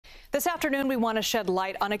This afternoon, we want to shed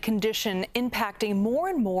light on a condition impacting more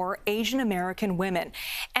and more Asian American women,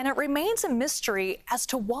 and it remains a mystery as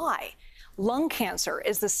to why. Lung cancer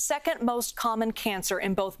is the second most common cancer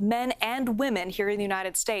in both men and women here in the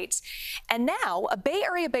United States. And now, a Bay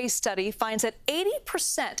Area-based study finds that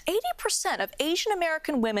 80% of Asian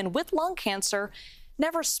American women with lung cancer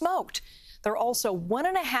never smoked. They're also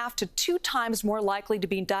 1.5 to 2 times more likely to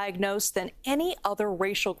be diagnosed than any other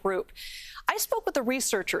racial group. I spoke with the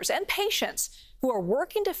researchers and patients who are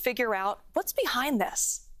working to figure out what's behind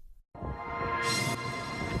this.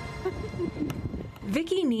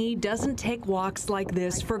 Vicki Nee doesn't take walks like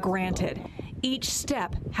this for granted. Each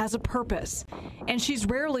step has a purpose, and she's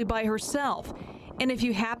rarely by herself. And if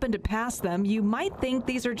you happen to pass them, you might think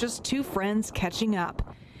these are just two friends catching up.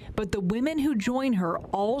 But the women who join her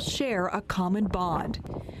all share a common bond.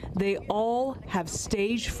 They all have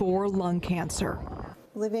stage 4 lung cancer.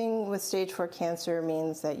 Living with stage 4 cancer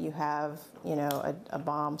means that you have, a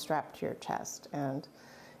bomb strapped to your chest, and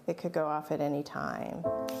it could go off at any time.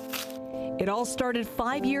 It all started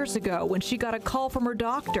 5 years ago when she got a call from her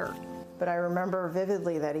doctor. But I remember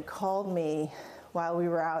vividly that he called me while we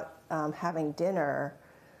were out having dinner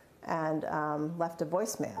and left a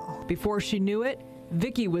voicemail. Before she knew it,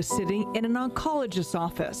 Vicki was sitting in an oncologist's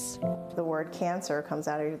office. The word cancer comes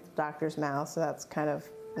out of your doctor's mouth, so that's kind of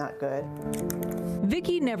not good.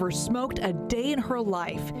 Vicki never smoked a day in her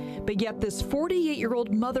life, but yet this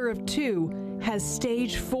 48-year-old mother of 2 has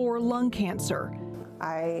stage 4 lung cancer.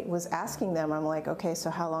 I was asking them, I'm like, okay, so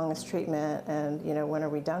how long is treatment, and when are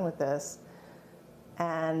we done with this?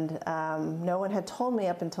 And no one had told me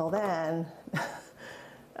up until then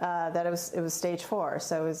that it was stage 4,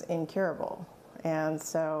 so it was incurable. And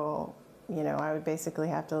so, I would basically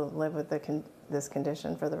have to live with this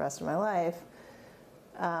condition for the rest of my life.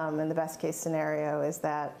 And the best case scenario is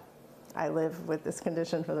that I live with this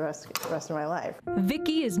condition for the rest of my life.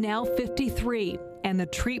 Vicki is now 53, and the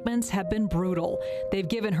treatments have been brutal. They've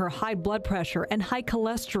given her high blood pressure and high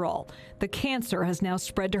cholesterol. The cancer has now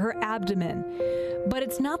spread to her abdomen. But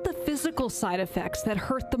it's not the physical side effects that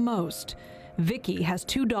hurt the most. Vicki has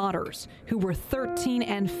 2 daughters who were 13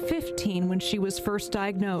 and 15 when she was first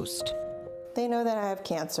diagnosed. They know that I have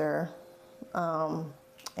cancer,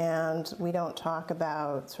 and we don't talk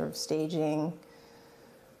about sort of staging.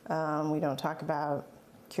 We don't talk about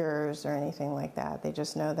cures or anything like that. They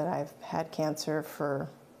just know that I've had cancer for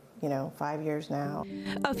 5 years now.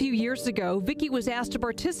 A few years ago, Vicki was asked to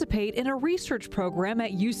participate in a research program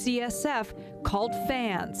at UCSF called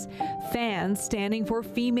FANS. FANS standing for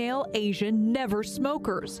Female Asian Never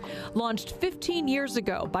Smokers, launched 15 years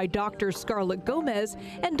ago by Dr. Scarlett Gomez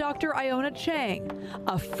and Dr. Iona Chang,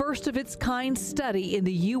 a first-of-its-kind study in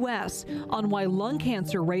the U.S. on why lung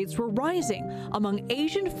cancer rates were rising among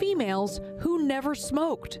Asian females who never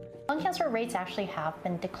smoked. Lung cancer rates actually have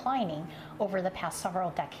been declining over the past several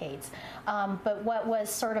decades. But what was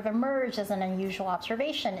sort of emerged as an unusual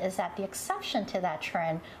observation is that the exception to that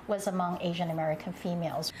trend was among Asian American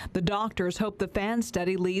females. The doctors hope the FAN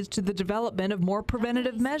study leads to the development of more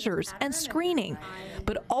preventative measures and screening,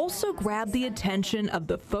 but also grab the attention of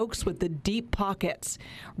the folks with the deep pockets.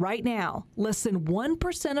 Right now, less than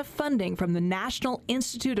 1% of funding from the National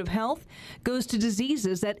Institute of Health goes to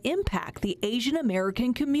diseases that impact the Asian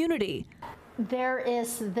American community. There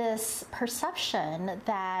is this perception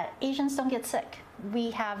that Asians don't get sick.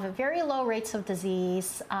 We have very low rates of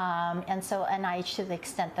disease, and so NIH, to the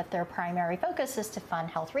extent that their primary focus is to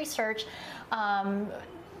fund health research,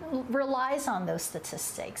 relies on those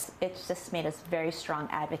statistics. It's just made us very strong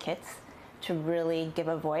advocates to really give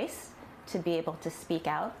a voice, to be able to speak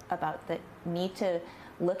out about the need to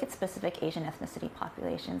look at specific Asian ethnicity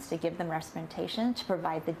populations, to give them representation, to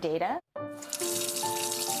provide the data.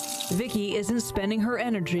 Vicki isn't spending her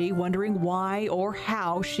energy wondering why or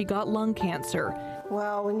how she got lung cancer.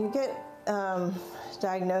 Well, when you get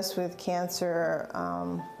diagnosed with cancer,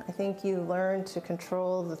 I think you learn to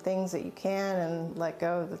control the things that you can and let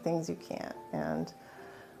go of the things you can't. And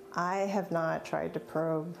I have not tried to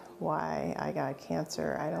probe why I got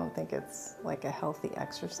cancer. I don't think it's like a healthy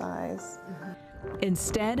exercise.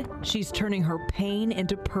 Instead, she's turning her pain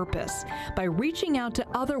into purpose by reaching out to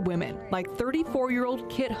other women like 34-year-old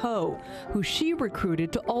Kit Ho, who she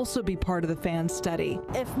recruited to also be part of the FAN study.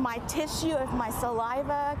 If my tissue, if my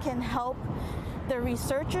saliva can help the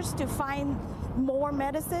researchers to find more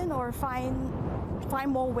medicine or find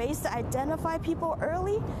more ways to identify people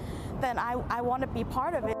early, then I want to be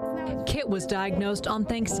part of it. Kit was diagnosed on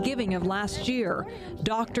Thanksgiving of last year.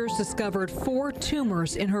 Doctors discovered 4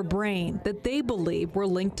 tumors in her brain that they believe were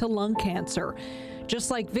linked to lung cancer. Just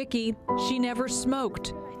like Vicki, she never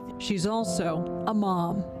smoked. She's also a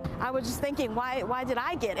mom. I was just thinking, why did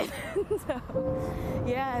I get it? So,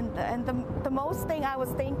 yeah, and the most thing I was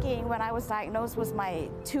thinking when I was diagnosed was my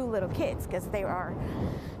 2 little kids, because they are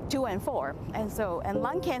 2 and 4. And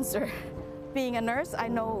lung cancer, being a nurse, I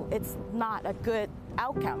know it's not a good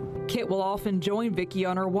outcome. Kit will often join Vicki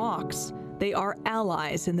on her walks. They are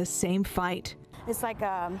allies in the same fight. It's like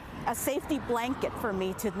a safety blanket for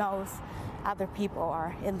me to know other people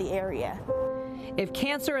are in the area. If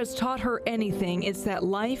cancer has taught her anything, it's that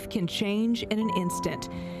life can change in an instant.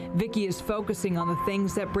 Vicki is focusing on the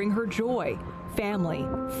things that bring her joy, family,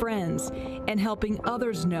 friends, and helping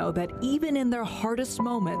others know that even in their hardest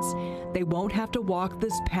moments, they won't have to walk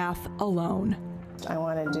this path alone. I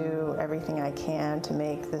want to do everything I can to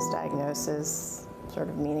make this diagnosis sort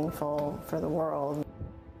of meaningful for the world.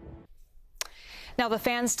 Now, the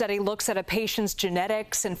FAN study looks at a patient's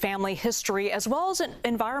genetics and family history, as well as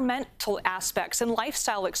environmental aspects and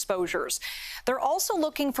lifestyle exposures. They're also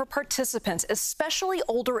looking for participants, especially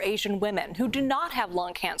older Asian women who do not have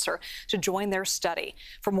lung cancer, to join their study.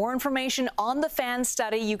 For more information on the FAN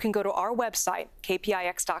study, you can go to our website,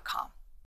 kpix.com.